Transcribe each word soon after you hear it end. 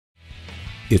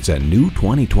It's a new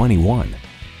 2021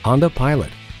 Honda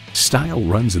Pilot. Style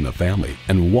runs in the family,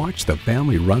 and watch the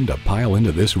family run to pile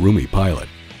into this roomy Pilot.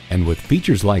 And with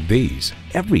features like these,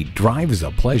 every drive is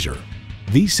a pleasure.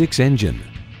 V6 engine,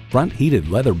 front heated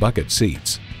leather bucket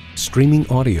seats, streaming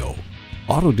audio,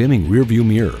 auto-dimming rearview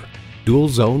mirror, dual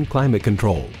zone climate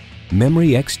control,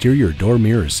 memory exterior door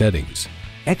mirror settings,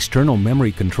 external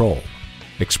memory control,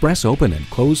 express open and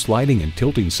close sliding and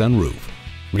tilting sunroof,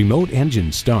 remote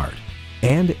engine start,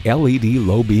 and LED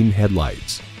low beam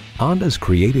headlights. Honda's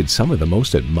created some of the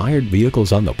most admired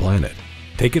vehicles on the planet.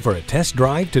 Take it for a test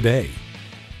drive today.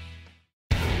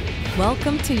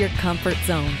 Welcome to your comfort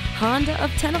zone. Honda of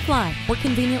Tenafly. We're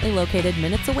conveniently located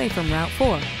minutes away from Route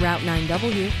 4, Route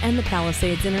 9W, and the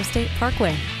Palisades Interstate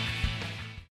Parkway.